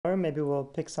Or maybe we'll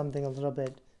pick something a little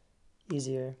bit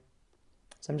easier.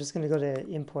 So I'm just going to go to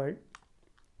import.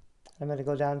 I'm going to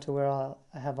go down to where I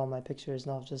have all my pictures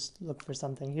and I'll just look for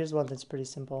something. Here's one that's pretty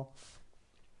simple.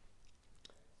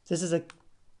 This is a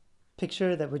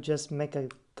picture that would just make a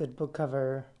good book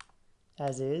cover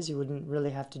as is. You wouldn't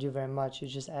really have to do very much. You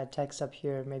just add text up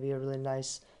here, maybe a really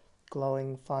nice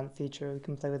glowing font feature we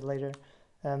can play with later.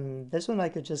 This one I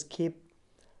could just keep.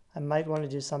 I might want to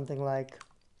do something like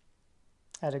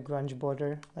add a grunge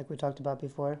border like we talked about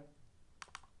before.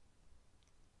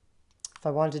 If I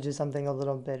want to do something a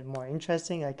little bit more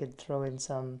interesting, I could throw in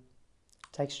some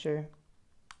texture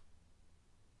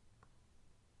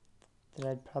that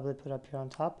I'd probably put up here on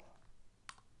top.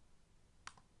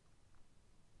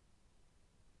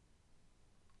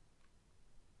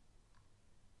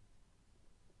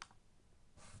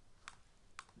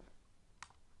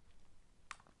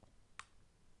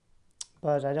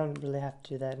 But I don't really have to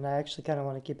do that, and I actually kind of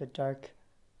want to keep it dark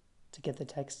to get the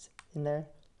text in there.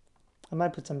 I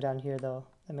might put some down here though,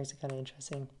 that makes it kind of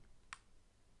interesting.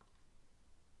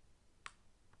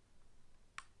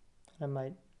 I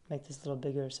might make this a little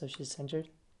bigger so she's centered.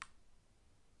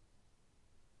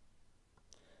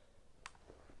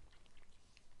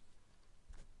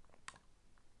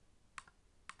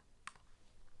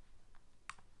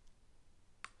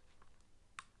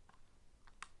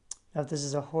 Now if this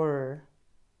is a horror,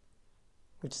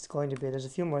 which is going to be, there's a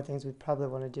few more things we probably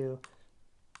want to do.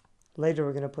 Later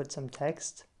we're going to put some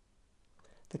text.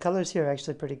 The colors here are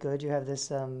actually pretty good. You have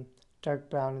this dark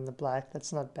brown and the black.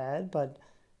 That's not bad,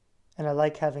 and I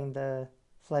like having the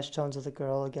flesh tones of the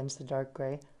girl against the dark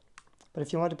gray. But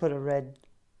if you want to put a red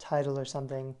title or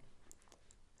something,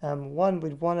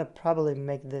 we'd want to probably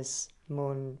make this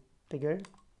moon bigger.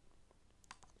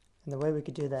 And the way we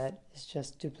could do that is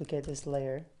just duplicate this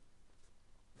layer.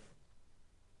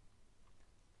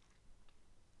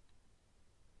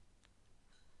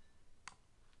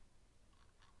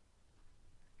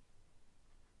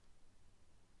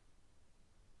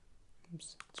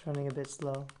 Oops, it's running a bit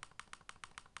slow.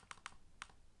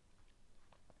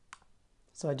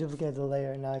 So I duplicated the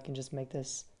layer, and now I can just make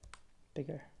this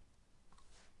bigger.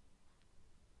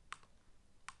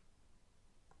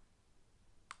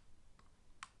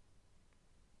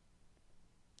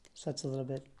 So that's a little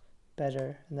bit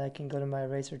better, and then I can go to my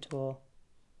eraser tool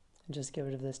and just get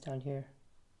rid of this down here.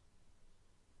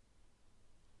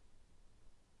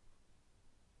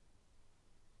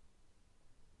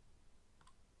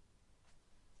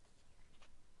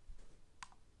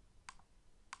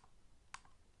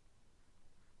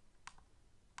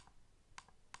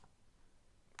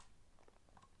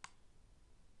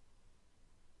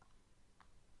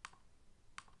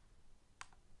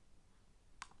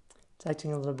 It's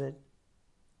acting a little bit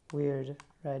weird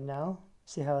right now.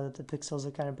 See how the pixels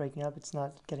are kind of breaking up? It's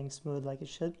not getting smooth like it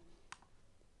should.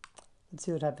 Let's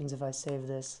see what happens if I save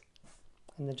this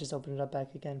and then just open it up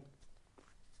back again.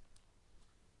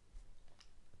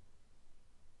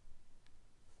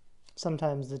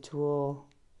 Sometimes the tool,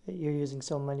 you're using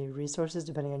so many resources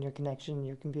depending on your connection and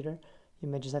your computer, you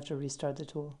may just have to restart the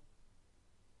tool.